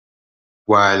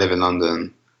where I live in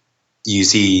London, you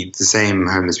see the same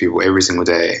homeless people every single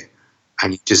day,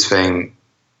 and you just think,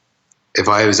 if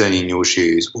I was only in your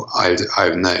shoes, well, I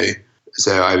would know.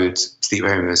 So I would sleep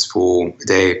homeless for a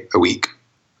day, a week,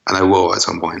 and I will at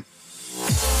some point.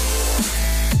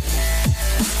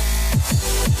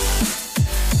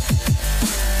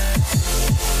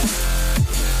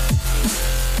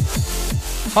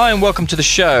 Hi and welcome to the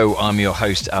show. I'm your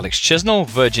host Alex Chesnell,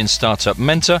 Virgin Startup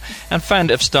Mentor and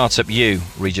founder of Startup U,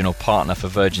 regional partner for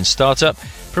Virgin Startup,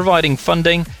 providing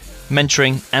funding,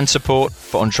 mentoring and support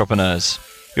for entrepreneurs.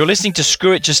 You're listening to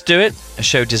Screw It, Just Do It, a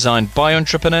show designed by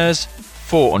entrepreneurs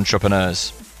for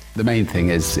entrepreneurs. The main thing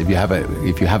is if you have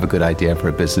a good idea for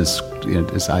a business,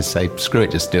 as I say, screw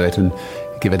it, just do it and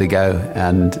give it a go.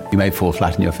 And you may fall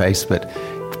flat on your face, but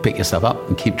pick yourself up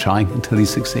and keep trying until you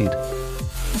succeed.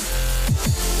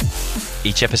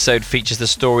 Each episode features the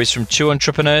stories from two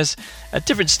entrepreneurs at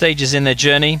different stages in their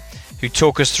journey who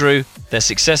talk us through their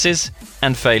successes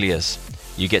and failures.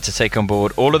 You get to take on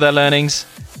board all of their learnings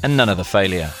and none of the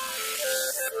failure.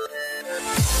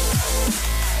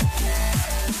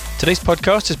 Today's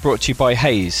podcast is brought to you by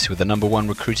Hays, with the #1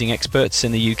 recruiting experts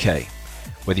in the UK.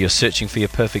 Whether you're searching for your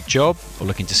perfect job or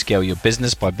looking to scale your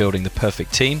business by building the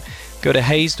perfect team, go to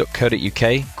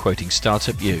hays.co.uk, quoting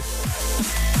Startup U.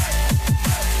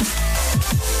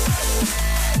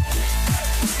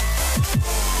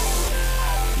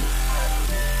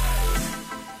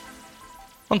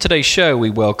 On today's show, we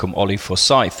welcome Ollie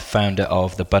Forsyth, founder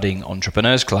of the Budding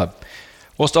Entrepreneurs Club.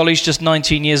 Whilst Ollie's just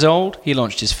 19 years old, he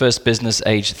launched his first business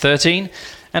aged 13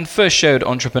 and first showed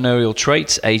entrepreneurial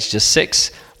traits aged just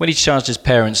 6 when he charged his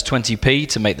parents 20p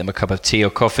to make them a cup of tea or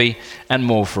coffee and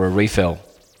more for a refill.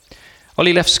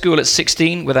 Ollie left school at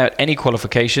 16 without any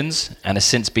qualifications and has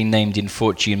since been named in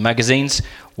Fortune magazine's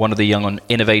one of the young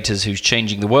innovators who's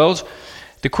changing the world,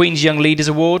 the Queen's Young Leaders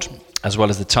Award, as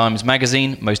well as the Times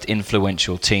Magazine Most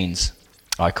Influential Teens.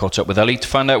 I caught up with Ollie to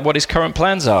find out what his current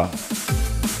plans are.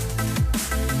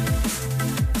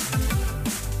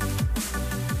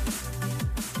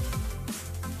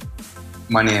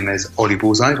 My name is Ollie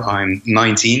Forsyth. I'm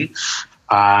 19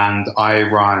 and I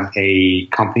run a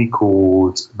company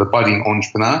called The Budding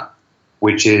Entrepreneur,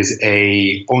 which is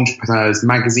a entrepreneurs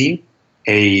magazine,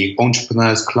 a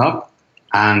entrepreneurs club,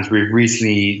 and we've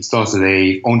recently started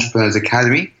a entrepreneurs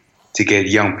academy to get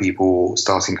young people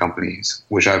starting companies,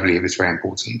 which I believe is very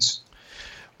important.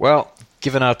 Well,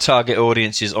 given our target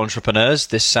audience is entrepreneurs,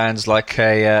 this sounds like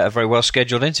a very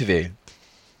well-scheduled interview.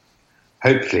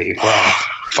 Hopefully. Well,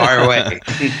 fire away.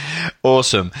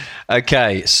 Awesome.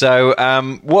 Okay, so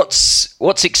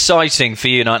what's exciting for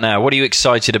you right now? What are you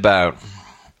excited about?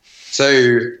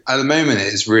 So at the moment,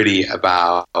 it's really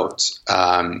about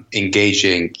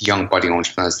engaging young budding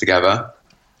entrepreneurs together.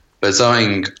 But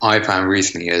something I found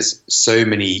recently is so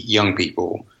many young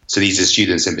people, so these are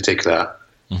students in particular,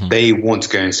 they want to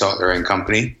go and start their own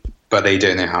company, but they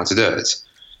don't know how to do it.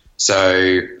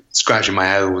 So scratching my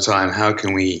head all the time, how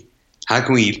can we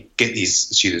get these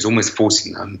students, almost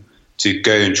forcing them to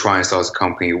go and try and start a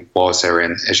company whilst they're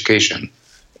in education?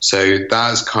 So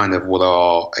that's kind of what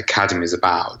our academy is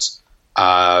about.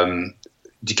 To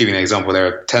give you an example, there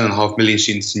are 10.5 million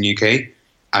students in the UK,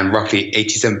 and roughly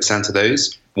 87% of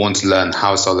those want to learn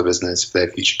how to start a business for their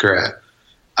future career.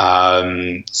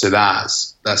 So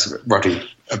that's roughly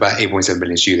about 8.7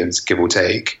 million students, give or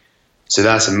take. So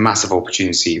that's a massive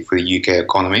opportunity for the UK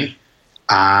economy.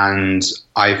 And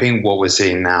I think what we're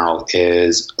seeing now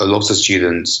is a lot of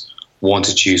students want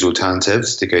to choose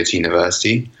alternatives to go to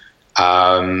university.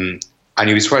 And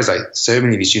you'd be surprised, like so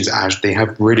many of these students actually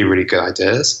have really, really good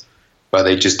ideas, but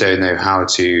they just don't know how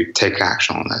to take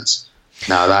action on it.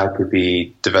 Now, that could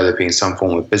be developing some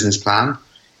form of business plan.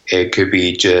 It could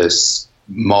be just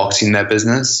marketing their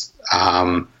business.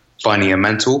 Finding a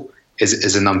mentor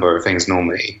is a number of things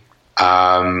normally.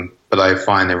 But I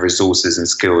find the resources and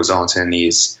skills aren't in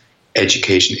these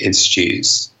education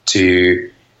institutes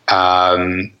to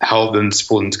help them,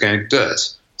 support them to go and do it.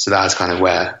 So that's kind of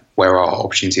where our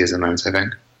opportunity is at the moment, I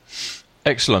think.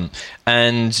 Excellent.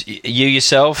 And you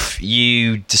yourself,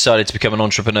 you decided to become an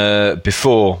entrepreneur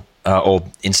before or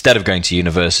instead of going to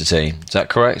university. Is that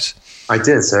correct? I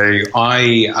did. So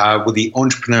the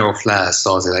entrepreneurial flair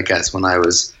started, I guess, when I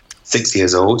was 6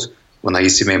 years old, when I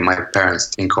used to make my parents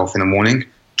drink coffee in the morning,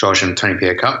 charge them 20p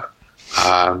a cup.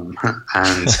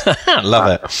 And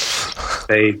love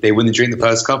it. They wouldn't drink the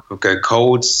first cup, it would go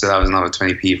cold, so that was another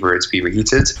 20p for it to be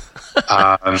reheated.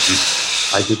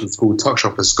 I did the school tuck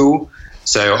shop at school,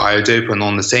 so I would open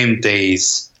on the same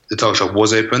days the tuck shop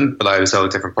was open, but I would sell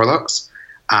different products.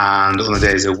 And on the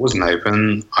days it wasn't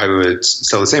open, I would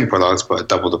sell the same products but at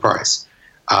double the price.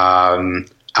 And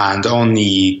on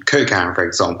the Coke can, for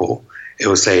example, it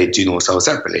will say do not sell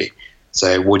separately.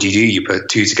 So what do? You put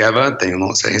two together, then you're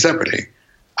not selling separately.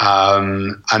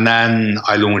 And then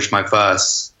I launched my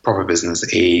first proper business at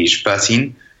age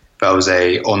 13. That was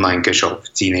a online gift shop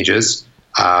for teenagers,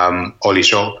 Ollie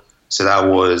Shop. So that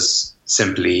was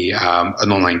simply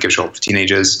an online gift shop for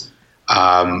teenagers.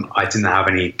 I didn't have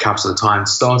any capital at the time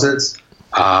to start it. So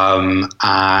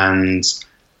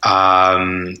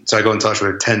I got in touch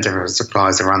with 10 different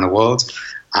suppliers around the world.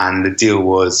 And the deal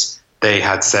was they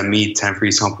had sent me 10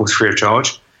 free samples free of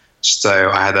charge. So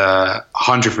I had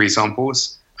 100 free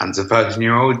samples. And as a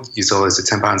 13-year-old, you sold those at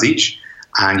 £10 each.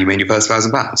 And you made your first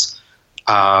 £1,000.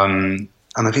 And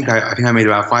I think I made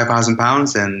about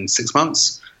 £5,000 in 6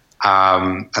 months.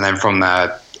 And then from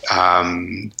there,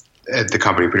 the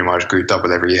company pretty much grew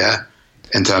double every year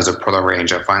in terms of product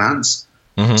range and finance.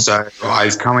 Mm-hmm. So I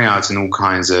was coming out in all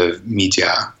kinds of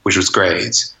media, which was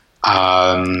great.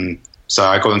 So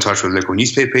I got in touch with a local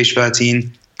newspaper, page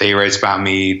 13. They wrote about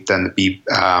me, then the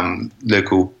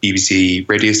local BBC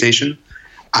radio station.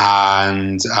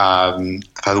 And I've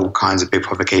had all kinds of big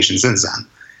publications since then.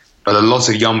 But a lot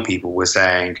of young people were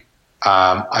saying,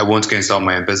 I want to go and start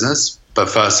my own business, but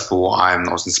first of all, I'm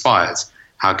not inspired.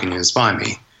 How can you inspire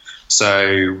me?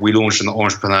 So we launched an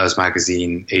Entrepreneurs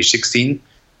magazine age 16.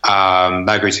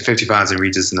 That grew to 50,000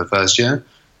 readers in the first year.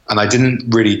 And I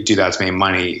didn't really do that to make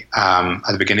money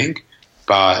at the beginning.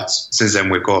 But since then,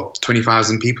 we've got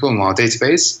 20,000 people on our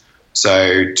database.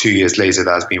 So 2 years later,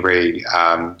 that's been very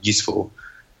useful.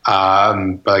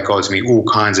 But I got to meet all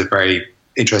kinds of very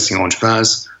interesting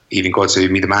entrepreneurs. Even got to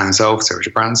meet the man himself, Sir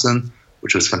Richard Branson,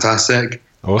 which was fantastic.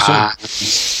 Awesome.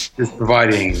 Just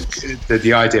providing,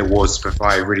 the idea was to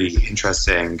provide really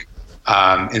interesting,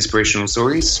 inspirational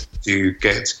stories to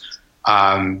get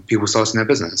people starting their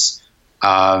business.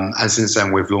 And since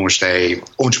then, we've launched a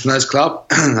Entrepreneurs Club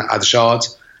at the Shard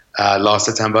last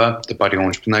September, the Budding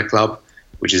Entrepreneur Club,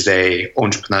 which is a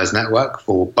entrepreneurs network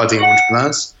for budding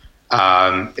entrepreneurs.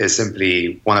 It's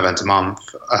simply one event a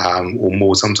month or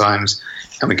more sometimes,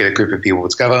 and we get a group of people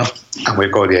together, and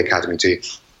we've got the academy too.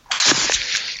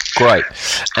 Great.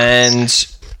 And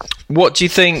what do you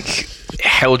think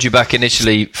held you back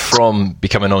initially from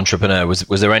becoming an entrepreneur?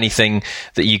 Was there anything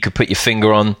that you could put your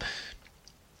finger on?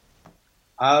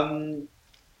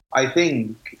 I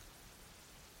think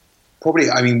probably,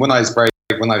 when I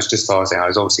was just starting, I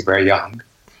was obviously very young.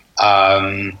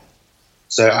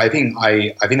 So I think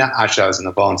that actually was an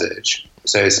advantage.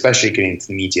 So especially getting into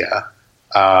the media,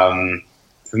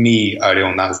 for me early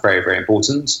on, that was very, very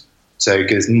important. So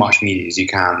get as much media as you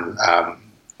can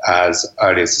as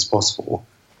early as possible.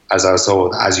 As I was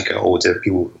told, as you get older,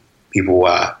 people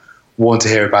want to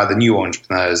hear about the new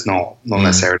entrepreneurs, not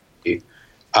necessarily you.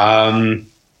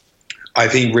 I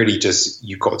think really just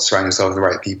you've got to surround yourself with the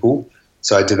right people.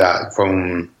 So I did that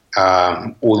from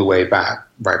all the way back,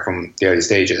 right from the early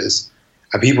stages.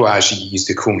 And people actually used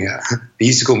to call me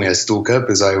a stalker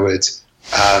because I would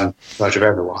touch of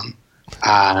everyone.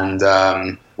 And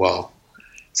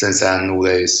since then, all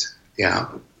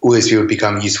those people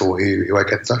become useful who I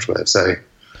get in touch with. So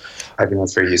I think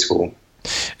that's very useful.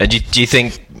 And do you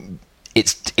think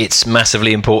it's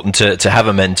massively important to have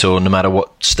a mentor, no matter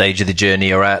what stage of the journey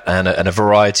you're at, and a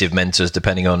variety of mentors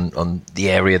depending on the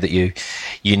area that you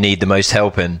need the most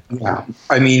help in? Yeah,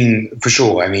 for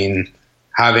sure.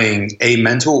 Having a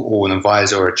mentor or an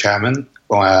advisor or a chairman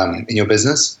in your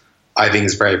business, I think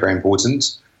is very, very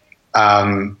important.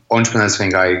 Entrepreneurs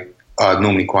think are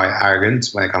normally quite arrogant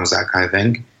when it comes to that kind of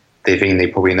thing. They think they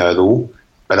probably know it all,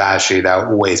 but actually there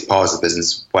are always parts of the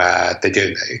business where they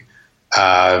don't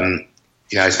know.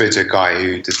 I spoke to a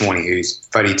guy this morning who's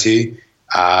 32.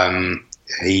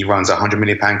 He runs a £100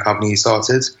 million company he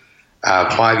started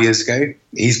 5 years ago.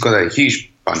 He's got a huge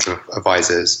bunch of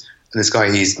advisors. And this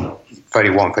guy, he's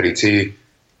 31, 32,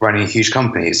 running a huge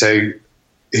company. So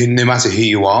no matter who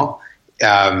you are,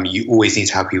 you always need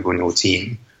to have people on your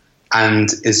team. And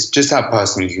it's just that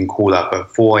person you can call up at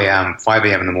 4 a.m., 5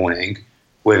 a.m. in the morning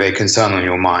with a concern on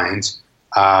your mind.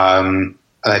 And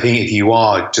I think if you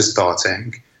are just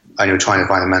starting and you're trying to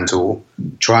find a mentor,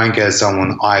 try and get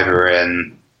someone either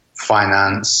in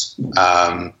finance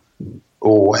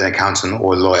or an accountant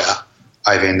or a lawyer.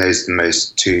 I think those are the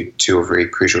most two or three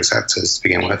crucial sectors to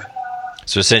begin with.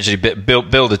 So essentially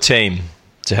build a team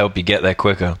to help you get there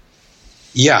quicker.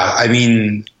 Yeah,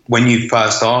 when you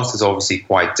first start, it's obviously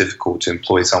quite difficult to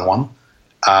employ someone.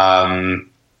 But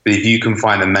if you can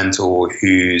find a mentor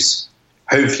who's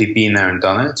hopefully been there and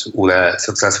done it, or they're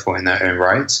successful in their own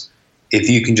right, if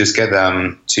you can just get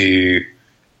them to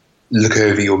look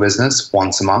over your business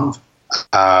once a month,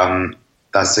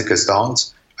 that's a good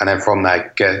start. and then from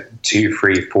there get 2,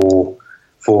 3, 4,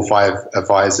 4 or 5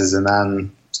 advisors, and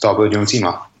then start building your team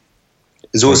up.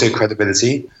 There's also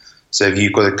credibility. So if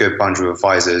you've got a good bunch of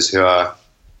advisors who are,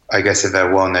 I guess, if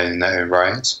they're well known in their own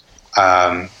right,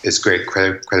 it's great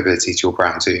credibility to your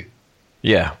brand too.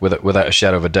 Yeah, without a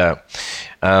shadow of a doubt.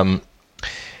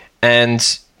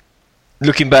 And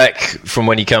looking back from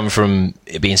when you come from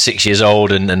being 6 years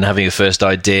old and having your first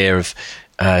idea of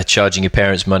charging your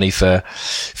parents money for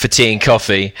tea and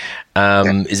coffee,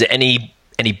 is there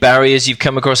any barriers you've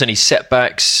come across, any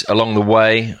setbacks along the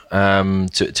way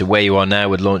to where you are now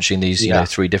with launching these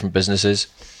 3 different businesses?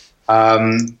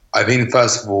 I think,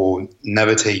 first of all,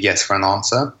 never take yes for an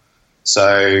answer.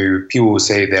 So people will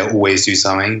say they'll always do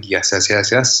something, yes.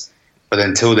 But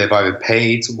until they've either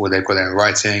paid or they've got it in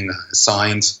writing,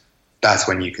 signed, that's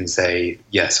when you can say,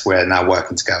 yes, we're now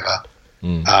working together.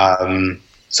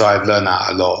 So I've learned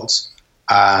that a lot.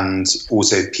 And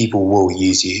also people will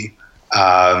use you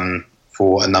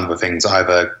for a number of things,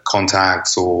 either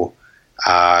contacts or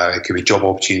it could be job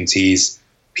opportunities.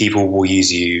 People will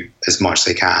use you as much as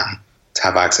they can to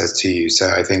have access to you. So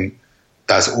I think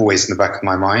that's always in the back of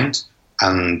my mind,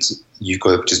 and you've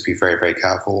got to just be very, very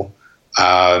careful.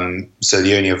 So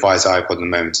the only advisor I've got at the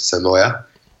moment is a lawyer.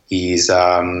 He was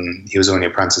only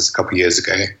an apprentice a couple of years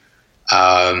ago.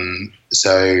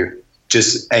 So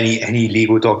just any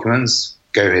legal documents,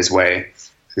 go his way,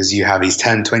 because you have these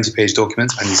 10, 20-page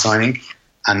documents and you're signing,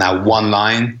 and that one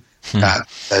line that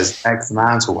says X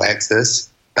amount or X this,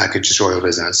 that could destroy your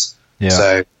business. Yeah.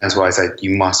 So that's why I said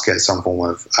you must get some form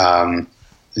of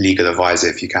legal advisor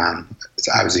if you can. It's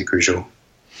absolutely crucial.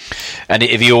 And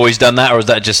have you always done that, or is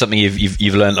that just something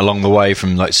you've learned along the way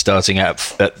from like starting out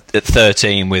at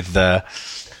 13 with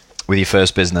your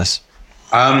first business?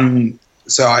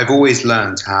 So I've always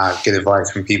learned to have good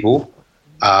advice from people,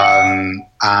 and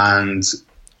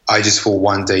I just thought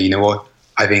one day, you know what,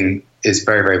 I think it's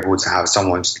very, very important to have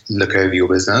someone just look over your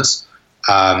business,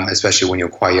 especially when you're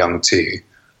quite young too.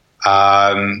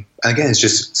 And again, it's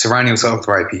just surrounding yourself with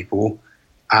the right people,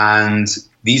 and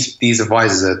these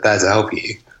advisors are there to help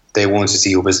you. They want to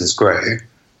see your business grow,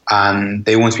 and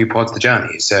they want to be part of the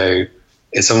journey. So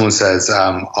if someone says,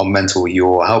 I'll mentor you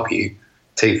or help you,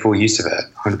 take full use of it,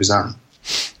 100%.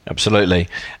 Absolutely.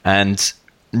 And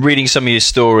reading some of your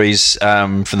stories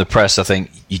from the press, I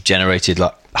think you generated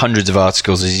like hundreds of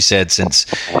articles, as you said, since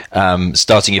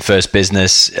starting your first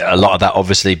business. A lot of that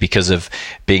obviously because of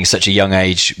being such a young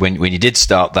age when you did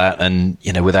start that, and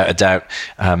without a doubt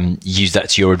use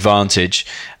that to your advantage.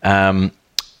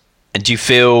 And do you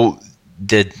feel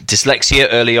the dyslexia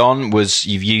early on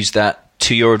you've used that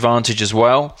to your advantage as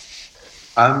well?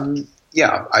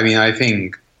 Yeah, I mean, I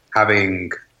think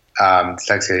having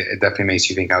dyslexia, it definitely makes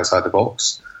you think outside the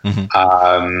box.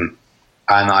 And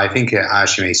I think it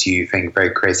actually makes you think very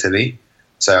creatively.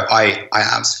 So I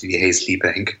absolutely hate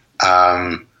sleeping.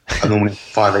 I'm normally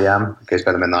 5 a.m. I go to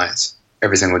bed at midnight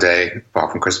every single day,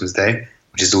 apart from Christmas Day,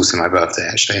 which is also my birthday,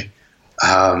 actually.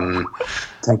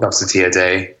 10 cups of tea a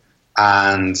day.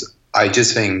 And I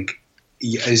just think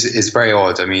it's very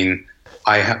odd. I mean,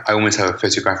 I almost have a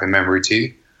photographic memory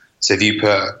too. So if you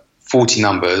put 40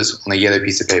 numbers on a yellow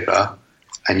piece of paper,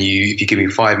 and if you give me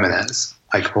 5 minutes,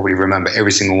 I could probably remember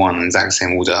every single one in the exact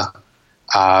same order.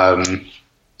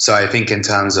 So I think in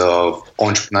terms of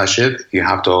entrepreneurship, if you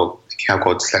have got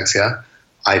dyslexia,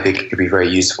 I think it could be very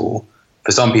useful.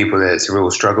 For some people, it's a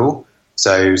real struggle.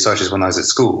 So such as when I was at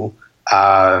school,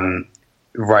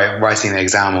 writing an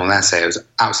exam or an essay was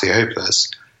absolutely hopeless.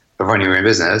 But running your own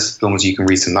business, as long as you can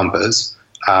read some numbers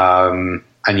and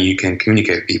you can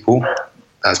communicate with people,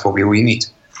 that's probably all you need.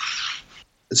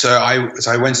 So I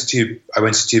went to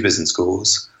two business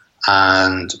schools,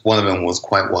 and one of them was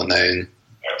quite well known.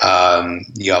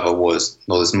 The other was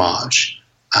not as much.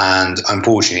 And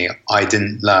unfortunately, I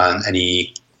didn't learn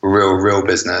any real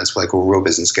business, what I call real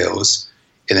business skills,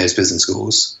 in those business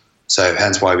schools. So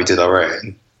hence why we did our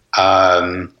own.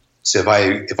 So if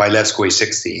I left school at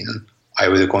 16, I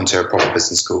would have gone to a proper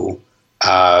business school,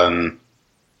 apart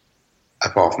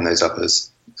from those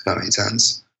others, if that makes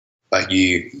sense. Like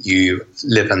you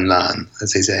live and learn,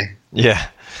 as they say. Yeah.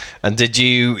 And did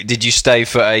you stay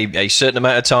for a certain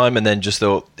amount of time and then just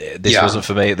thought this wasn't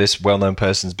for me at this well-known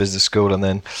person's business school and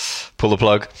then pull the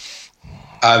plug?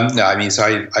 No, I mean,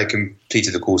 so I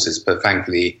completed the courses, but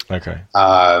thankfully,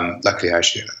 luckily,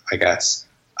 actually, I guess,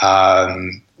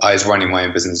 I was running my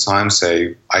own business at the time, so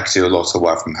I could do a lot of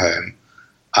work from home.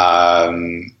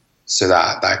 So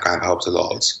that kind of helped a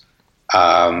lot.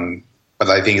 But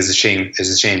I think it's a shame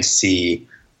to see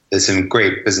there's some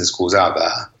great business schools out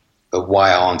there, but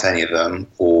why aren't any of them,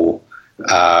 or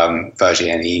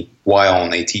virtually any. Why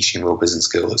aren't they teaching real business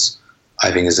skills?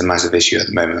 I think is a massive issue at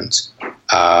the moment.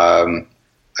 And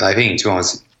I think, to be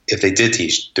honest, if they did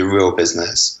teach the real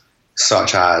business,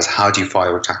 such as how do you file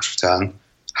your tax return,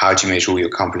 how do you make sure your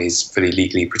company is fully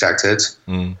legally protected,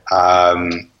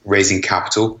 raising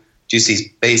capital, just these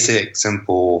basic,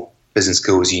 simple business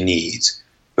skills you need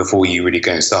before you really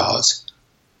go and start.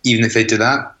 Even if they did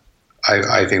that,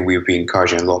 I think we would be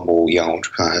encouraging a lot more young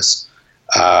entrepreneurs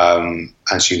and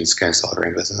students to go and start their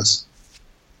own business.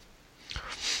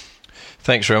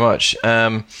 Thanks very much.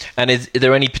 And are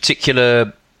there any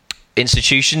particular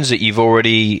institutions that you've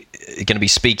already going to be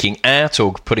speaking at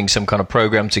or putting some kind of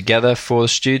program together for the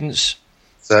students?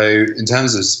 So in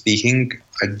terms of speaking,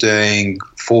 I'm doing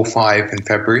 4-5 in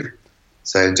February.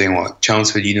 So I'm doing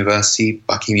Chelmsford University,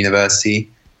 Buckingham University,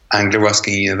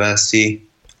 Anglo-Ruskin University,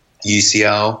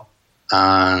 UCL,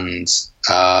 and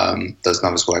there's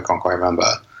another school I can't quite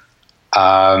remember.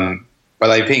 But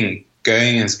I think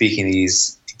going and speaking at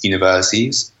these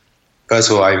universities, first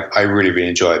of all, I really, really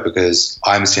enjoy it because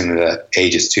I'm similar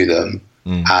ages to them,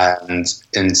 and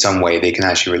in some way they can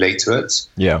actually relate to it.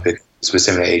 Yeah, because we're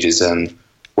similar ages, and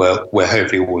we're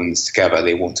hopefully all in this together.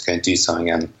 They want to go and do something,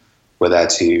 and we're there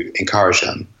to encourage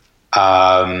them.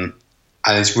 And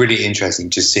it's really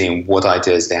interesting just seeing what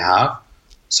ideas they have.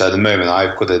 So at the moment,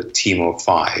 I've got a team of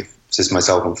 5, just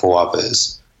myself and 4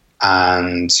 others,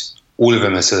 and all of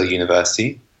them are still at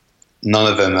university. None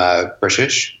of them are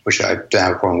British, which I don't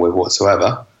have a problem with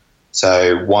whatsoever.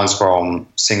 So one's from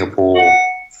Singapore,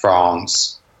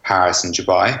 France, Paris, and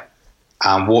Dubai.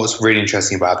 And what's really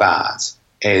interesting about that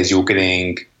is you're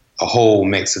getting a whole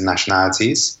mix of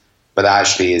nationalities, but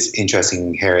actually it's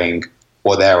interesting hearing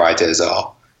what their ideas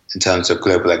are in terms of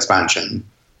global expansion.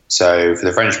 So for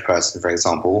the French person, for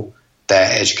example, their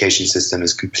education system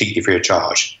is completely free of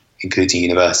charge, including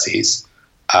universities.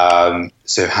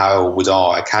 So how would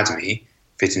our academy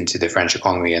fit into the French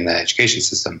economy and their education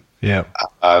system? Yeah.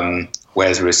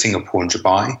 Whereas with Singapore and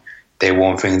Dubai, they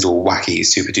want things all wacky,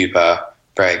 super duper,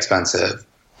 very expensive.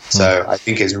 So I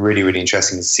think it's really, really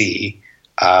interesting to see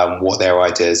what their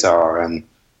ideas are, and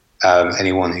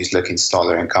anyone who's looking to start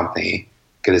their own company,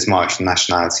 get as much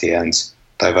nationality and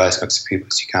diverse mix of people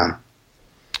as you can.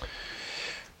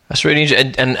 That's really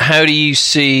interesting. And how do you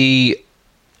see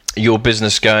your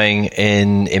business going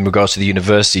in regards to the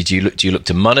university? Do you look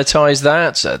to monetize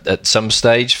that at some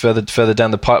stage further down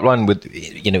the pipeline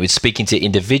with speaking to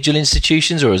individual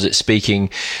institutions, or is it speaking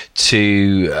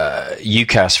to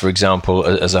UCAS, for example,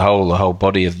 as a whole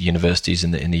body of universities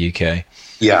in the UK?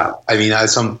 Yeah, I mean, at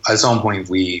some point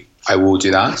I will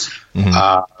do that.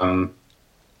 Mm-hmm.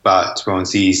 But to be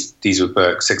honest, these were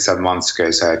booked 6-7 months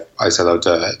ago, so I said I'll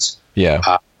do it.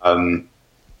 Yeah.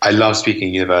 I love speaking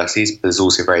at universities, but it's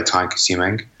also very time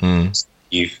consuming. So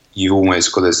you've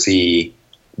almost got to see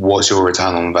what's your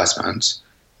return on investment.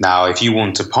 Now, if you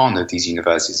want to partner with these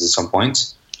universities at some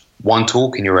point, one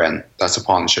talk and you're in. That's a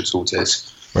partnership sorted.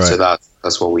 Right. So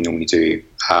that's what we normally do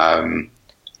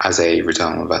as a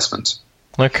return on investment.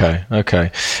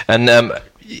 Okay. And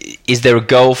is there a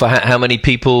goal for how many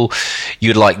people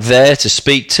you'd like there to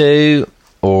speak to,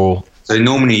 or? So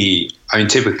normally,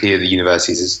 typically at the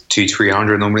universities it's 200 to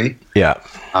 300 normally. Yeah.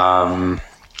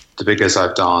 The biggest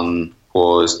I've done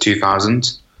was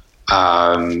 2,000.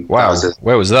 Wow.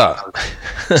 Where was that?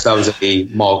 So that was a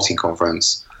marketing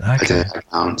conference. Okay. I didn't have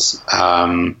accounts.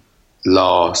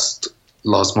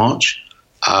 Last March.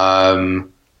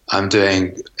 I'm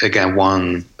doing again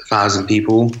 1,000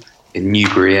 people in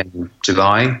Newbury in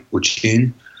July or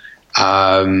June.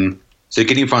 So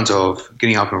getting up in front of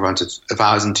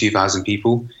 1,000, 2,000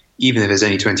 people, even if there's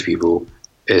only 20 people,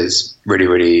 is really,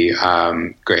 really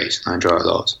great. I enjoy it a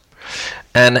lot.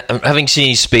 And having seen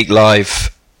you speak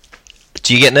live,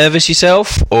 do you get nervous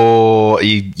yourself, or are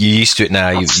you used to it now?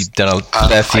 You've done a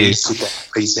fair few.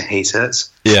 I used to hate it.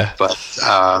 Yeah. But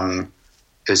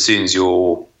as soon as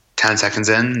you're 10 seconds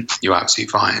in, you're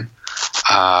absolutely fine.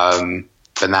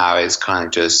 But now it's kind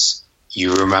of just,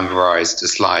 you memorize the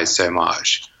slides so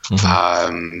much.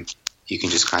 Mm-hmm. You can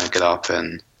just kind of get up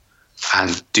and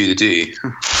do the do.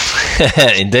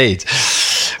 Indeed.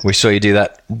 We saw you do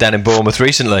that down in Bournemouth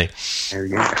recently. There we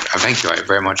go. Thank you. I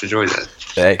very much enjoyed it.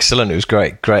 Excellent. It was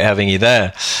great having you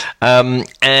there.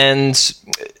 And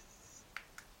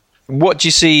what do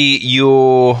you see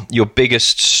your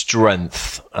biggest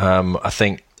strength? I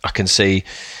think I can see,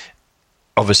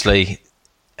 obviously,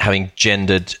 having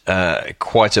gendered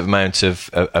quite an amount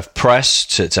of press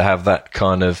to have that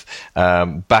kind of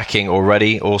backing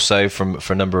already, also from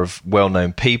a number of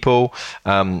well-known people,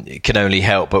 it can only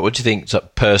help. But what do you think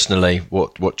personally?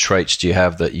 What traits do you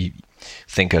have that you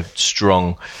think are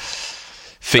strong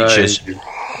Features. So,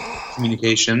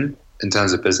 communication, in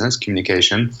terms of business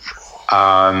communication.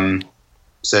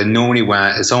 So normally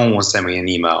if someone wants to send me an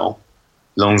email,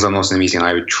 as long as I'm not in a meeting,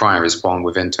 I would try and respond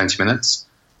within 20 minutes.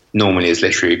 Normally it's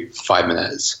literally 5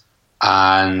 minutes.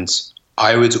 And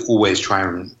I would always try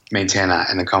and maintain that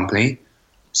in the company.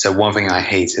 So one thing I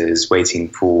hate is waiting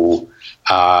for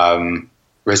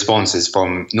responses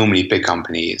from normally big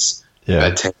companies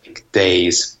that take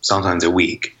days, sometimes a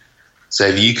week. So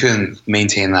if you can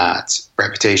maintain that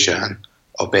reputation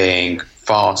of being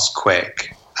fast,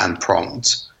 quick, and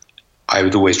prompt, I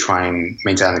would always try and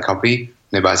maintain the company,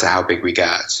 no matter how big we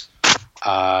get.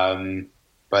 But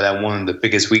then one of the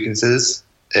biggest weaknesses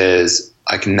is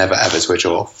I can never ever switch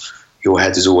off. Your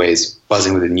head is always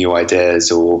buzzing with the new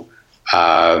ideas, or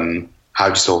how do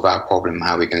you solve that problem?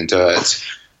 How are we going to do it?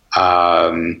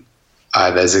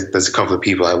 There's a couple of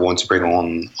people I want to bring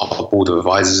on our board of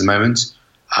advisors at the moment.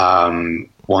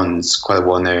 One's quite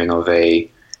well known of a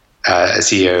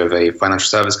CEO of a financial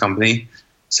service company.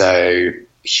 So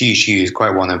huge,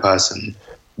 quite well known person.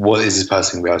 What is this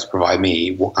person going to be able to provide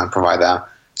me? What can I provide that?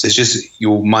 So it's just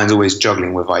your mind's always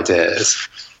juggling with ideas.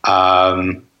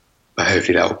 But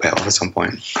hopefully that will pay off at some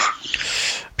point.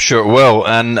 Sure it will.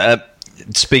 And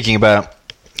speaking about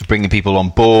bringing people on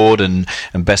board and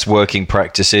best working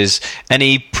practices,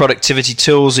 any productivity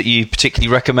tools that you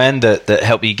particularly recommend that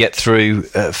help you get through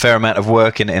a fair amount of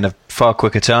work in a far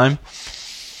quicker time?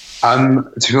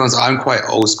 To be honest, I'm quite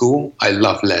old school. I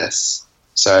love lists.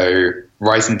 So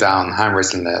writing down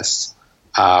handwritten lists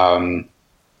and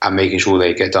making sure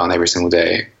they get done every single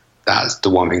day, that's the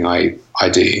one thing I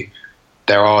do.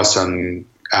 There are some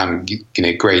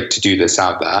great to-do lists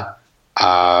out there,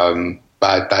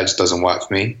 but that just doesn't work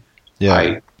for me. Yeah.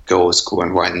 I go old school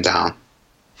and write them down.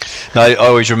 I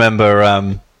always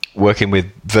remember working with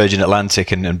Virgin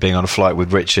Atlantic and being on a flight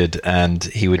with Richard, and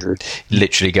he would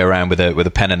literally go around with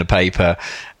a pen and a paper,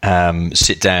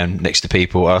 sit down next to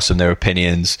people, ask them their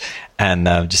opinions, and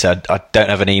just say, I don't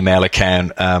have an email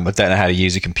account, I don't know how to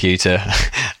use a computer,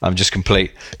 I'm just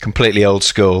completely old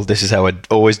school. This is how I'd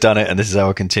always done it, and this is how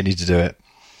I continue to do it.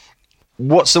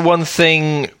 What's the one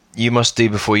thing you must do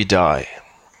before you die?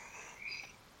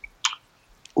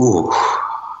 Ooh.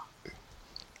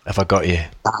 Have I got you?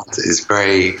 That is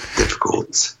very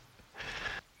difficult.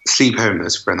 Sleep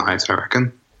homeless for a night, I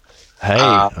reckon. Hey,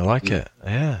 I like it.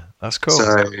 Yeah, that's cool.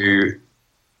 So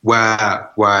where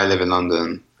I live in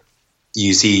London,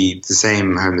 you see the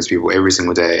same homeless people every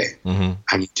single day, and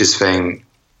you just think,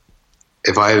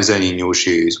 if I was only in your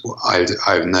shoes, I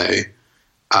would know.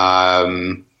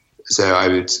 So I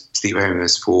would sleep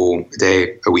homeless for a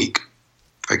day, a week,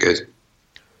 if I could.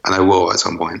 And I will at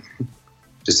some point,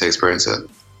 just to experience it.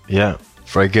 Yeah,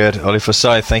 very good. Ollie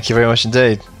Forsyth, thank you very much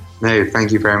indeed. No,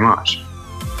 thank you very much.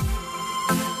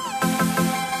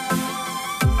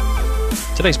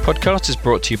 Today's podcast is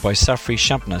brought to you by Safri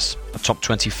Shampness, a top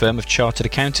 20 firm of chartered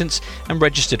accountants and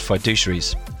registered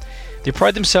fiduciaries. They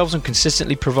pride themselves on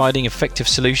consistently providing effective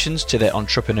solutions to their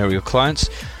entrepreneurial clients,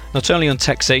 not only on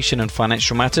taxation and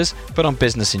financial matters, but on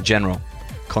business in general.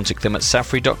 Contact them at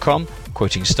safri.com,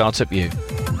 quoting Startup U.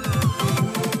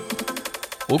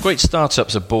 All great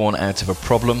startups are born out of a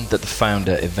problem that the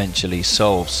founder eventually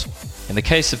solves. In the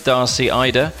case of Darcy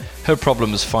Ida, her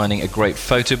problem was finding a great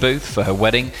photo booth for her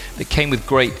wedding that came with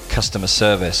great customer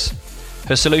service.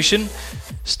 Her solution?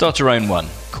 Start her own one,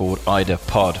 called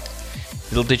Idapod.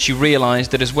 Little did she realise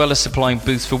that as well as supplying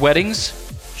booths for weddings,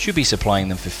 she'll be supplying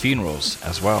them for funerals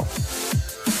as well.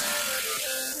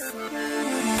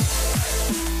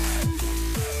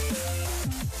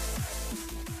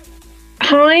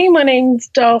 Hi, my name's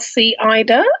Darcy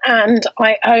Ida, and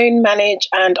I own, manage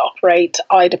and operate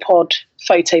Idapod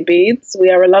photo booths. We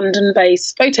are a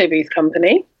London-based photo booth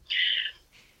company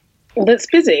that's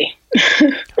busy.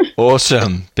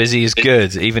 Awesome. Busy is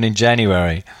good, even in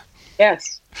January.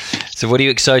 Yes. So what are you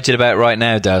excited about right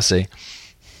now, Darcy?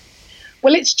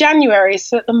 Well, it's January,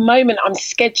 so at the moment I'm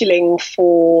scheduling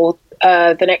for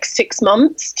the next 6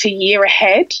 months to year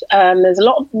ahead. There's a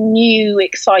lot of new,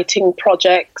 exciting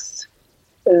projects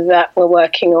that we're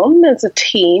working on as a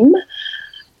team.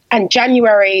 And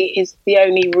January is the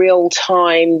only real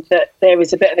time that there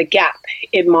is a bit of a gap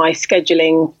in my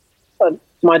scheduling,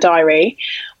 my diary,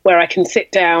 where I can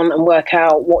sit down and work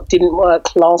out what didn't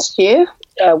work last year,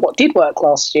 what did work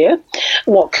last year,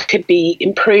 what could be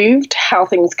improved, how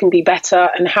things can be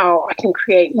better, and how I can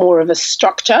create more of a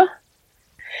structure.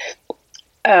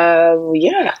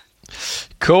 Yeah.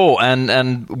 Cool.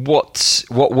 And what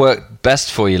worked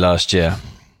best for you last year?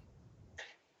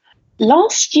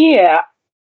 Last year,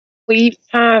 we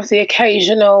have the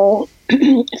occasional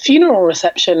funeral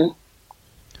reception.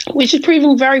 which is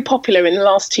proving very popular. In the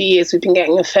last 2 years, we've been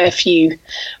getting a fair few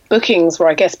bookings where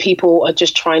I guess people are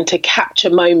just trying to capture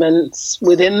moments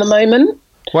within the moment.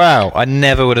 Wow, I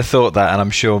never would have thought that, and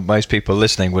I'm sure most people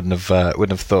listening wouldn't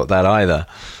have thought that either.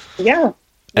 Yeah.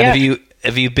 And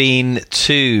have you been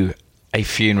to a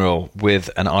funeral with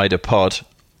an Idapod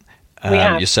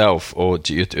yourself, or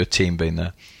your team been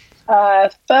there?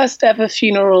 First ever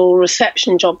funeral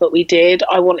reception job that we did,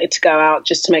 I wanted to go out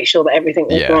just to make sure that everything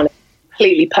was running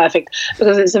completely perfect,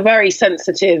 because it's a very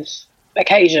sensitive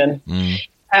occasion.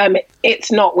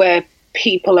 It's not where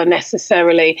people are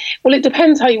necessarily, well, it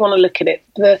depends how you want to look at it.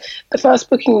 The first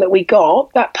booking that we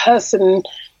got, that person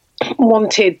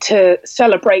wanted to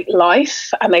celebrate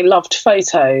life and they loved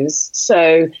photos,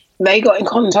 so they got in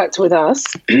contact with us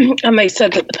and they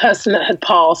said that the person that had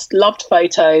passed loved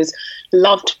photos,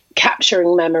 loved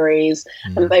capturing memories,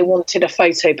 and they wanted a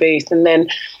photo booth. And then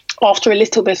after a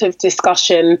little bit of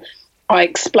discussion, I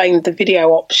explained the video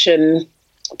option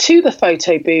to the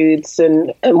photo booths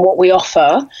and what we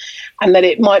offer, and that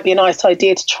it might be a nice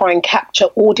idea to try and capture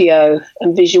audio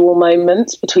and visual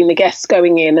moments between the guests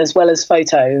going in as well as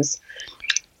photos.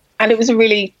 And it was a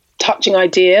really touching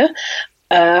idea.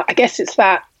 I guess it's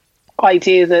that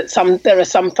idea that there are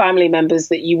some family members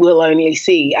that you will only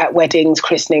see at weddings,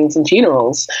 christenings and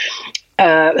funerals.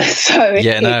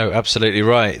 Absolutely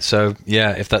right. So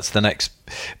if that's the next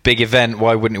big event,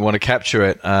 why wouldn't you want to capture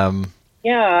it? And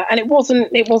it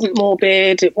wasn't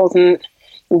morbid, it wasn't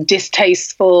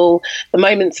distasteful. The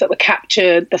moments that were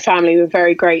captured, the family were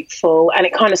very grateful, and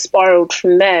it kind of spiraled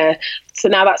from there. So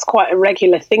now that's quite a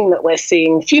regular thing that we're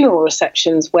seeing, funeral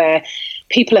receptions where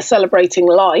people are celebrating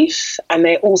life and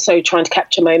they're also trying to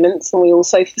capture moments, and we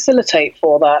also facilitate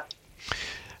for that.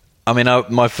 I mean,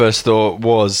 my first thought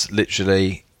was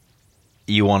literally,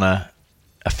 a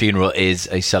funeral is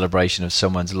a celebration of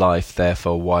someone's life,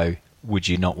 therefore why would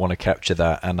you not want to capture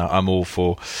that? And I'm all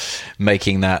for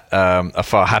making that a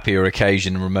far happier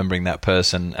occasion and remembering that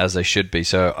person as they should be.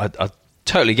 So I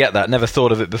totally get that. Never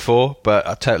thought of it before, but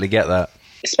I totally get that.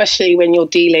 Especially when you're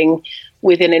dealing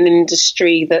within an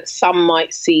industry that some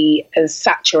might see as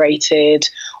saturated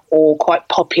or quite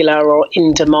popular or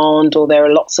in demand, or there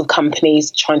are lots of companies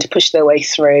trying to push their way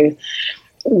through.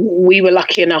 We were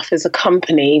lucky enough as a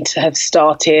company to have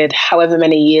started however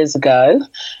many years ago,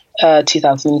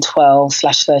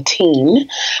 2012/13,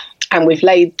 and we've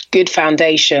laid good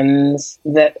foundations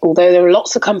that although there are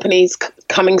lots of companies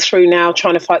coming through now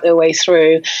trying to fight their way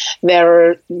through, there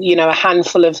are a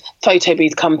handful of photo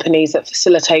booth companies that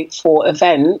facilitate for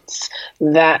events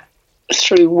that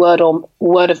through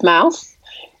word of mouth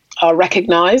are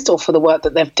recognised, or for the work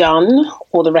that they've done,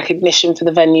 or the recognition for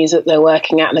the venues that they're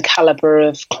working at and the calibre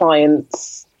of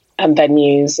clients and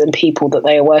venues and people that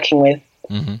they are working with.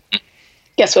 Mm-hmm.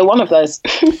 Yes, we're one of those.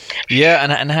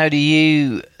 And how do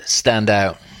you stand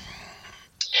out?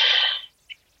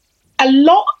 A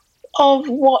lot of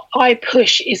what I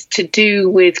push is to do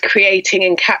with creating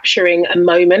and capturing a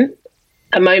moment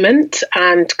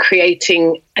and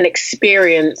creating an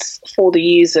experience for the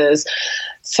users.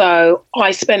 So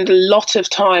I spend a lot of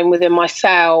time within my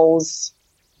sales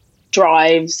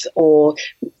drives or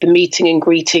the meeting and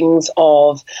greetings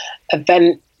of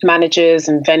event managers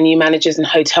and venue managers and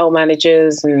hotel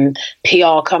managers and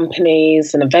PR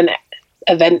companies and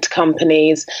event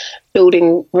companies,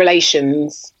 building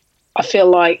relations. I feel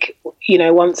like,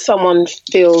 once someone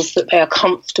feels that they are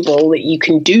comfortable that you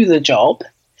can do the job,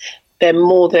 they're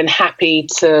more than happy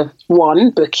to, 1,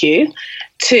 book you,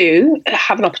 2,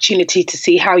 have an opportunity to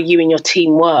see how you and your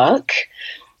team work,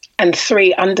 and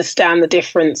 3, understand the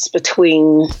difference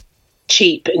between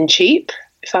cheap and cheap,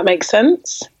 if that makes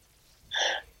sense.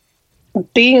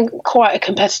 Being quite a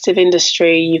competitive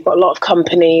industry, you've got a lot of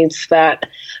companies that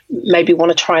maybe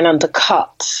want to try and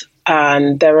undercut,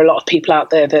 and there are a lot of people out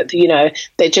there that,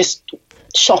 they're just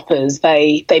shoppers.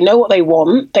 They know what they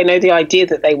want, they know the idea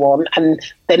that they want, and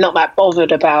they're not that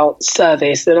bothered about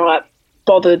service, they're not that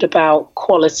bothered about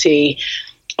quality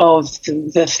of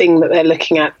the thing that they're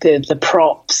looking at, the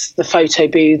props, the photo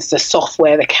booths, the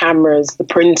software, the cameras, the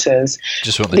printers.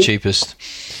 Just want the cheapest.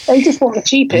 They just want the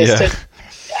cheapest. Yeah.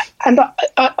 And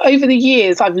over the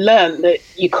years, I've learned that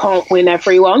you can't win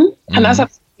everyone, and that's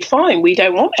absolutely fine. We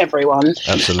don't want everyone.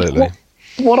 Absolutely.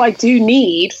 What I do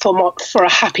need for a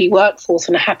happy workforce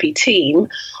and a happy team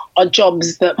are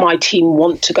jobs that my team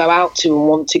want to go out to and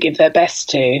want to give their best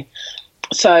to.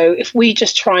 So if we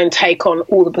just try and take on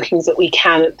all the bookings that we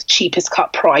can at the cheapest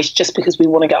cut price just because we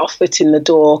want to get our foot in the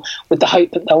door with the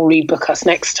hope that they'll rebook us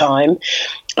next time,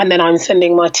 and then I'm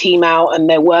sending my team out and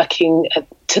they're working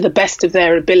to the best of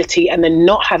their ability and they're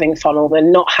not having fun or they're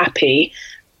not happy,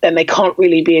 then they can't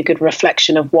really be a good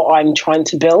reflection of what I'm trying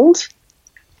to build.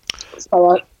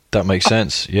 So that makes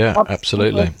sense. Yeah,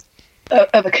 absolutely.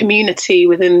 Of a community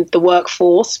within the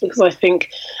workforce, because I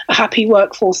think a happy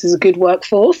workforce is a good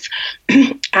workforce.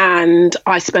 And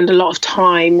I spend a lot of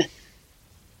time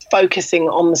focusing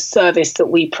on the service that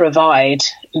we provide,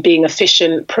 being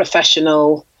efficient,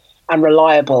 professional and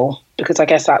reliable, because I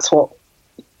guess that's what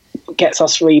gets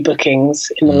us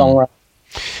rebookings in the long run.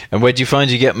 And where do you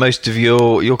find you get most of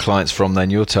your clients from then,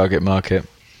 your target market?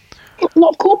 A lot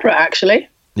of corporate, actually.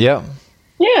 Yeah.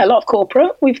 Yeah, a lot of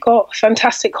corporate. We've got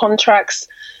fantastic contracts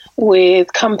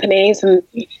with companies, and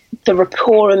the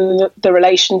rapport and the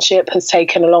relationship has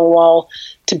taken a long while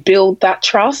to build that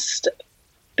trust.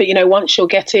 But, you know, once you're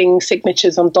getting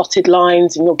signatures on dotted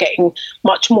lines and you're getting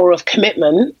much more of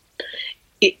commitment,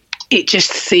 it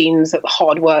just seems that the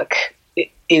hard work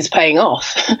is paying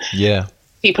off. Yeah.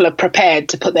 People are prepared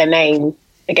to put their name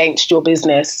against your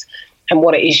business and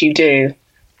what it is you do.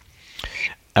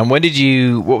 And what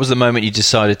was the moment you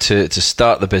decided to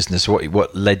start the business?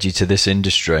 What led you to this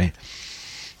industry?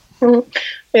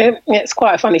 It's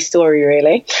quite a funny story,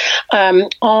 really.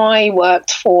 I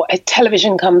worked for a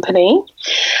television company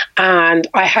and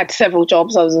I had several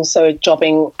jobs. I was also a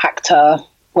jobbing actor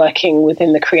working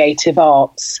within the creative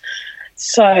arts.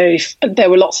 So there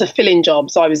were lots of fill-in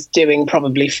jobs. I was doing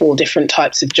probably 4 different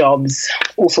types of jobs,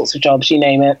 all sorts of jobs, you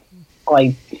name it.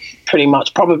 I pretty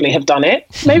much probably have done it.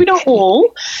 Maybe not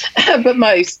all, but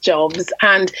most jobs.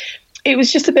 And it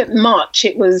was just a bit much.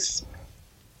 It was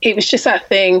just that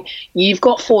thing. You've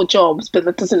got 4 jobs, but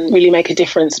that doesn't really make a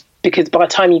difference, because by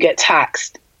the time you get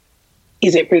taxed,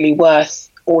 is it really worth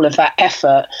all of that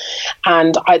effort?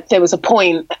 And there was a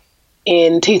point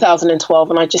in 2012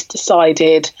 when I just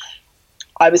decided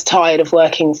I was tired of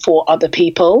working for other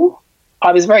people.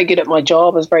 I was very good at my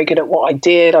job. I was very good at what I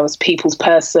did. I was a people's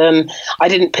person. I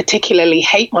didn't particularly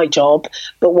hate my job,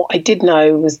 but what I did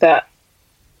know was that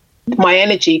my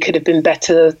energy could have been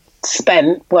better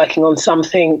spent working on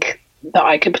something that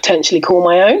I could potentially call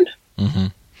my own. Mm-hmm.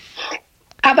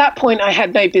 At that point, I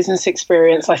had no business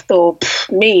experience. I thought,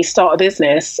 start a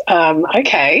business.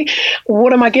 Okay,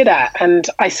 what am I good at? And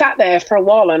I sat there for a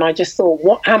while and I just thought,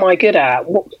 what am I good at?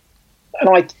 And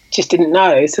I just didn't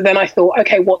know. So then I thought,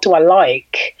 okay, what do I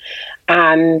like?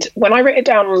 And when I wrote it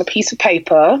down on a piece of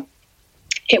paper,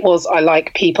 it was, I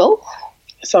like people.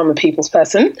 So I'm a people's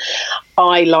person.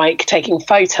 I like taking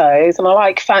photos and I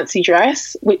like fancy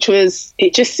dress,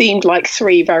 it just seemed like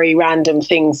 3 very random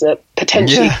things that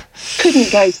potentially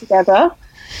couldn't go together.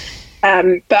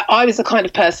 But I was the kind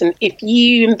of person, if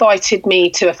you invited me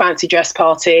to a fancy dress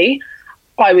party,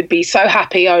 I would be so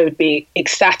happy. I would be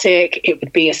ecstatic. It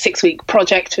would be a 6-week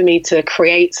project for me to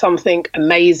create something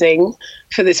amazing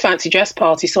for this fancy dress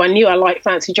party. So I knew I liked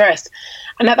fancy dress.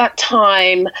 And at that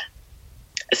time,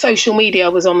 social media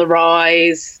was on the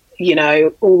rise. You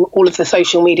know, all of the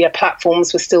social media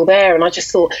platforms were still there. And I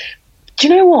just thought, do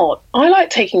you know what? I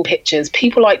like taking pictures.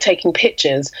 People like taking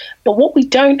pictures. But what we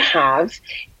don't have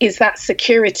is that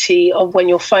security of when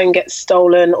your phone gets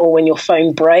stolen or when your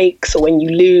phone breaks or when you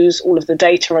lose all of the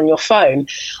data on your phone.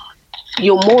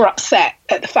 You're more upset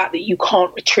at the fact that you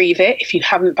can't retrieve it if you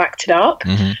haven't backed it up.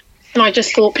 Mm-hmm. And I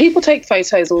just thought, people take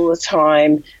photos all the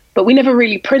time, but we never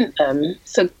really print them.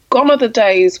 So gone are the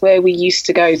days where we used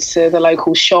to go to the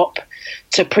local shop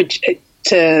to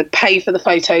pay for the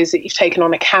photos that you've taken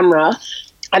on a camera,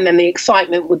 and then the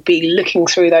excitement would be looking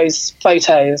through those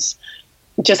photos,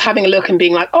 just having a look and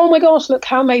being like, oh my gosh, look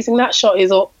how amazing that shot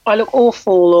is, or I look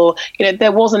awful, or, you know,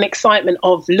 there was an excitement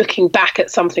of looking back at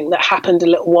something that happened a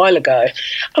little while ago.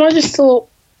 And I just thought,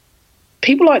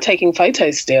 people like taking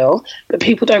photos still, but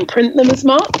people don't print them as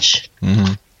much.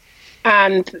 Mm-hmm.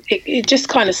 And it just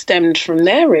kind of stemmed from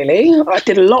there, really. I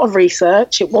did a lot of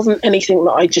research. It wasn't anything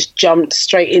that I just jumped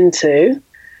straight into,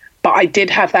 but I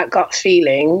did have that gut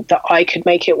feeling that I could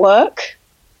make it work.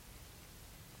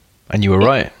 And you were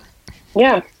right.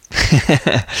 Yeah.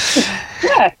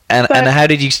 Yeah. And how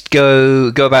did you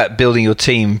go about building your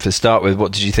team to start with?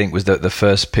 What did you think was the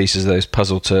first pieces of those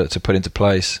puzzle to put into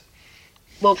place?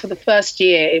 Well, for the first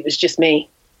year, it was just me,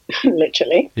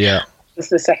 literally. Yeah. Was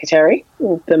the secretary,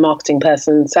 the marketing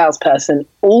person, salesperson,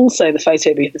 also the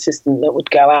photo booth assistant that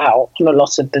would go out on a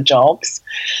lot of the jobs.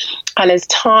 And as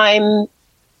time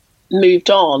moved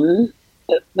on,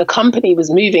 the company was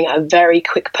moving at a very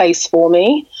quick pace for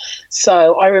me.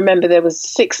 So I remember there was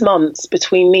 6 months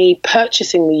between me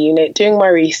purchasing the unit, doing my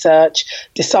research,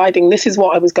 deciding this is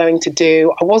what I was going to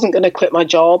do. I wasn't going to quit my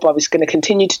job. I was going to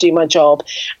continue to do my job.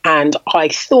 And I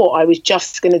thought I was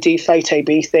just going to do photo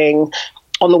boothing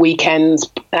on the weekends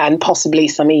and possibly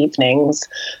some evenings.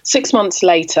 6 months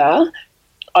later,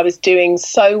 I was doing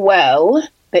so well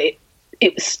that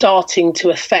it was starting to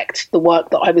affect the work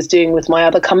that I was doing with my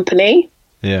other company.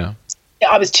 Yeah.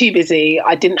 I was too busy.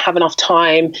 I didn't have enough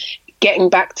time getting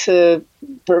back to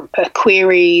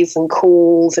queries and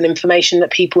calls and information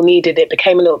that people needed. It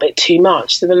became a little bit too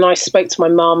much. So then I spoke to my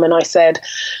mum and I said,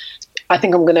 I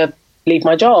think I'm going to leave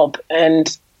my job.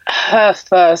 And her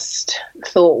first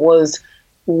thought was,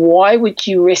 why would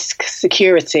you risk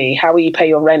security? How will you pay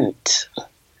your rent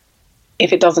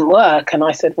if it doesn't work? And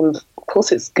I said, well, of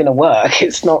course it's going to work.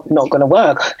 It's not going to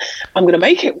work. I'm going to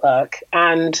make it work.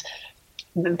 And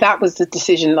that was the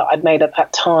decision that I'd made at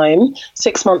that time.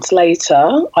 6 months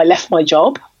later, I left my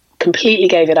job, completely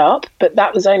gave it up. But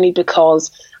that was only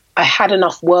because I had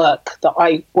enough work that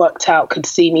I worked out could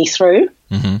see me through.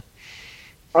 Mm-hmm.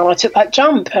 And I took that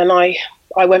jump and I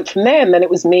went from there. And then it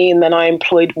was me. And then I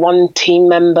employed one team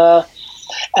member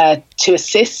to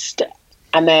assist,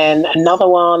 and then another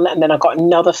one. And then I got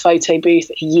another photo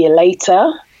booth a year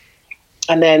later.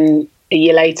 And then a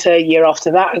year later, a year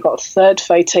after that, I got a third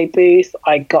photo booth.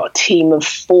 I got a team of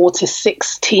 4 to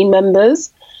 6 team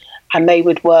members, and they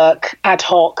would work ad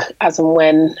hoc as and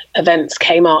when events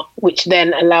came up, which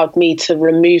then allowed me to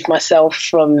remove myself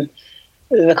from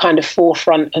the kind of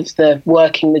forefront of the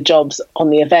working the jobs on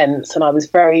the events. And I was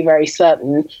very, very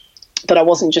certain that I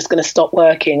wasn't just going to stop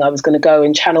working. I was going to go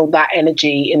and channel that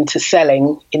energy into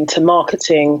selling, into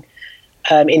marketing,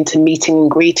 into meeting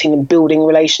and greeting and building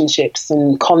relationships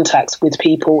and contacts with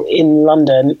people in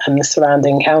London and the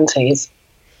surrounding counties.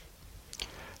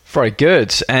 Very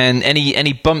good. And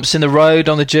any bumps in the road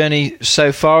on the journey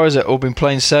so far? Has it all been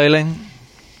plain sailing?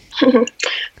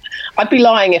 I'd be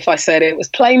lying if I said it was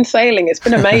plain sailing. It's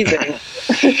been amazing.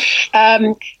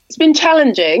 It's been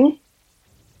challenging.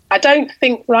 I don't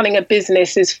think running a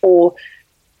business is for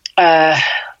the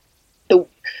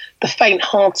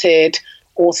faint-hearted,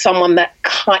 or someone that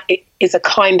is a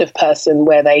kind of person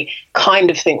where they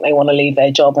kind of think they want to leave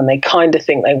their job and they kind of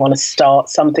think they want to start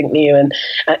something new, and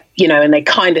and they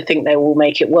kind of think they will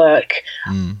make it work.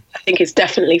 I think it's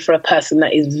definitely for a person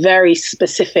that is very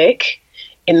specific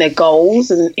in their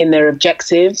goals and in their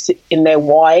objectives, in their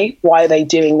why. Why are they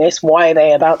doing this? Why are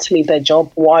they about to leave their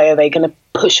job? Why are they going to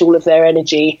push all of their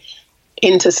energy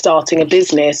into starting a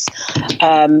business,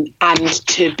 and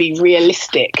to be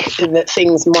realistic that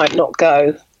things might not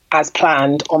go as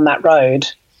planned on that road.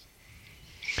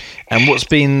 And what's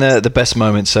been the best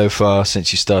moment so far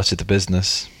since you started the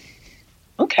business?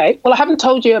 Okay, well, I haven't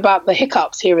told you about the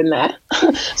hiccups here and there.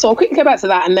 So I'll quickly go back to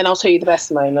that and then I'll tell you the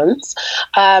best moments.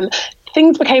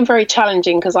 Things became very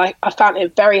challenging because I found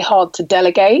it very hard to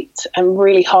delegate and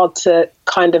really hard to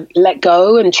kind of let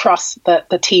go and trust that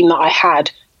the team that I had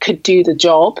could do the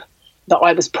job that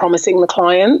I was promising the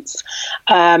clients.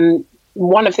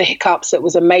 One of the hiccups that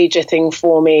was a major thing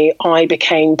for me, I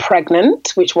became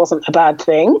pregnant, which wasn't a bad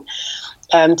thing,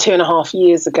 2.5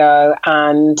 years ago.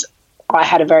 And I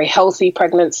had a very healthy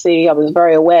pregnancy. I was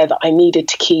very aware that I needed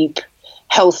to keep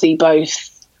healthy both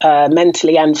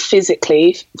mentally and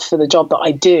physically for the job that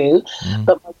I do.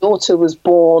 But my daughter was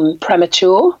born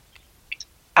premature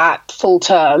at full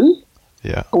term.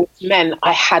 Yeah. Which meant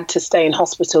I had to stay in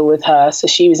hospital with her. So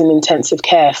she was in intensive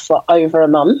care for over a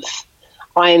month.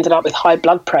 I ended up with high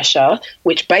blood pressure,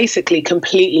 which basically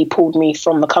completely pulled me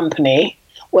from the company,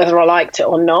 whether I liked it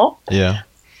or not. Yeah.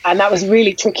 And that was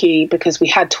really tricky because we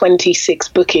had 26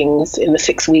 bookings in the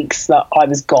 6 weeks that I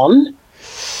was gone.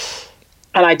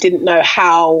 And I didn't know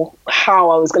how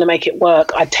I was going to make it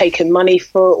work. I'd taken money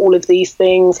for all of these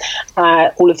things,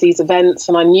 all of these events,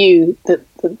 and I knew that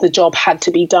the job had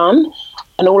to be done.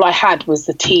 And all I had was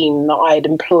the team that I had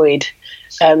employed.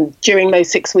 During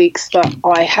those 6 weeks that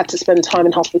I had to spend time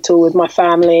in hospital with my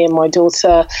family and my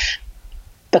daughter,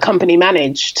 the company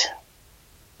managed.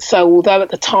 So although at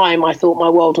the time I thought my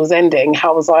world was ending,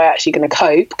 how was I actually going to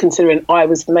cope, considering I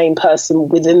was the main person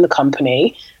within the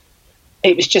company?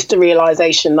 It was just a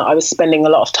realization that I was spending a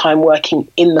lot of time working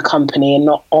in the company and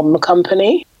not on the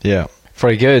company. Yeah,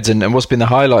 very good. And what's been the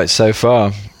highlights so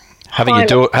far?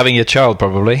 Having your child,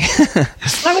 probably.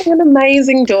 Having an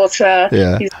amazing daughter.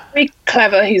 Yeah. He's very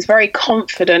clever. He's very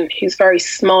confident. He's very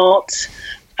smart.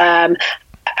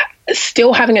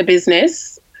 Still having a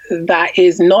business that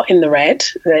is not in the red,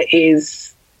 that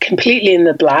is completely in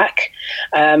the black.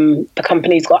 The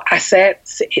company's got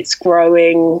assets. It's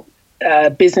growing.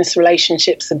 Business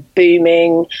relationships are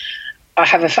booming. I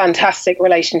have a fantastic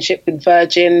relationship with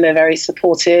Virgin. They're very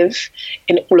supportive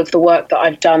in all of the work that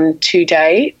I've done to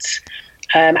date,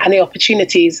 and the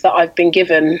opportunities that I've been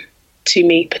given to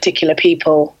meet particular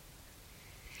people.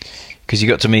 Because you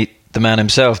got to meet the man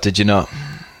himself, did you not?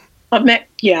 I've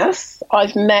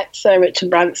met Sir Richard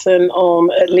Branson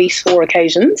on at least 4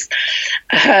 occasions,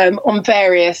 on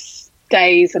various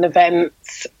days and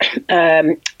events,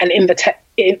 and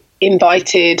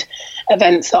invited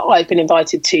events that I've been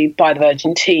invited to by the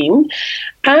Virgin team.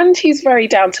 And he's very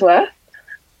down to earth.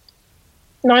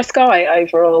 Nice guy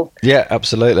overall. Yeah,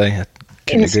 absolutely. I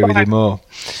couldn't agree with you more.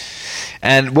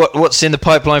 And what's in the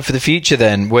pipeline for the future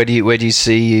then? Where do you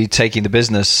see you taking the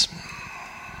business?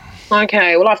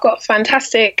 Okay, well, I've got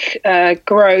fantastic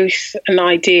growth and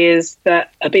ideas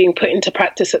that are being put into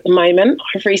practice at the moment.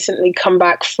 I've recently come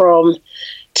back from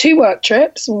 2 work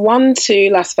trips, one to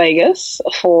Las Vegas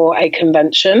for a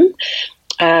convention,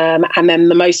 and then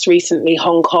the most recently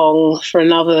Hong Kong for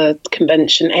another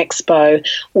convention expo,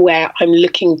 where I'm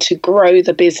looking to grow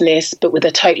the business but with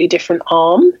a totally different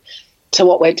arm to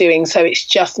what we're doing. So it's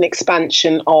just an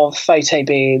expansion of photo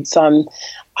booths. I'm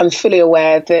fully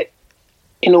aware that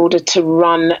in order to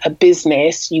run a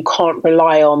business, you can't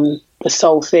rely on the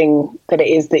sole thing that it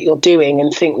is that you're doing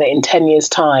and think that in 10 years'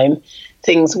 time,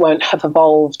 things won't have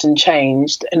evolved and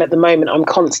changed. And at the moment, I'm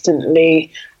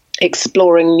constantly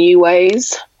exploring new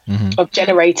ways of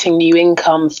generating new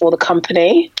income for the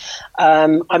company.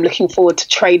 I'm looking forward to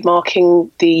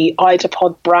trademarking the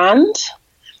Idapod brand,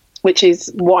 which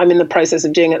is what I'm in the process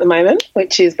of doing at the moment,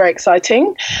 which is very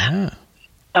exciting. Yeah.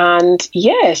 And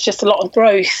yeah, it's just a lot of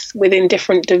growth within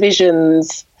different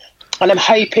divisions. And I'm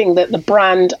hoping that the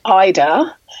brand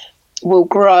Ida will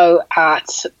grow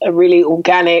at a really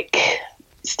organic,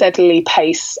 steadily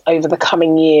pace over the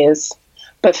coming years.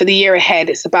 But for the year ahead,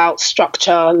 it's about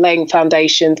structure, laying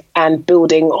foundations, and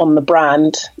building on the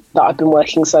brand that I've been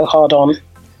working so hard on.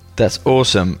 That's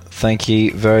awesome. Thank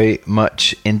you very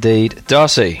much indeed.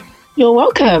 Darcy. You're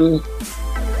welcome.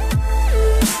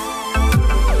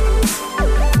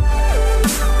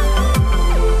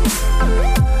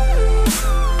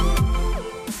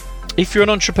 If you're an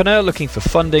entrepreneur looking for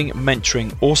funding,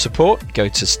 mentoring or support, go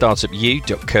to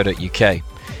startupu.co.uk.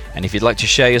 And if you'd like to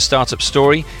share your startup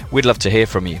story, we'd love to hear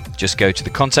from you. Just go to the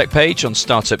contact page on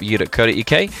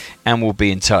startupu.co.uk and we'll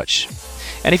be in touch.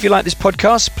 And if you like this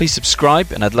podcast, please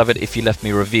subscribe, and I'd love it if you left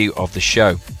me a review of the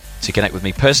show. To connect with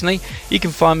me personally, you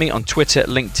can find me on Twitter,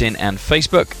 LinkedIn and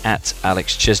Facebook at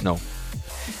Alex Chisnell.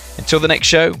 Until the next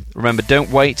show, remember, don't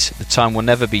wait. The time will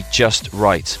never be just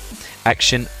right.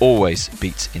 Action always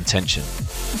beats intention.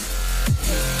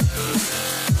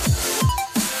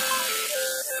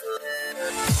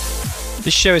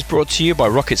 This show is brought to you by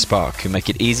RocketSpark, who make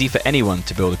it easy for anyone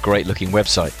to build a great-looking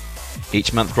website.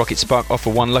 Each month, RocketSpark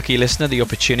offer one lucky listener the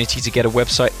opportunity to get a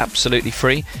website absolutely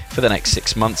free for the next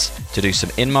 6 months to do some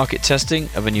in-market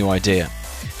testing of a new idea.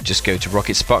 Just go to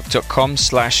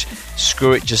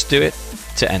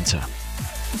rocketspark.com/screwitjustdoit to enter.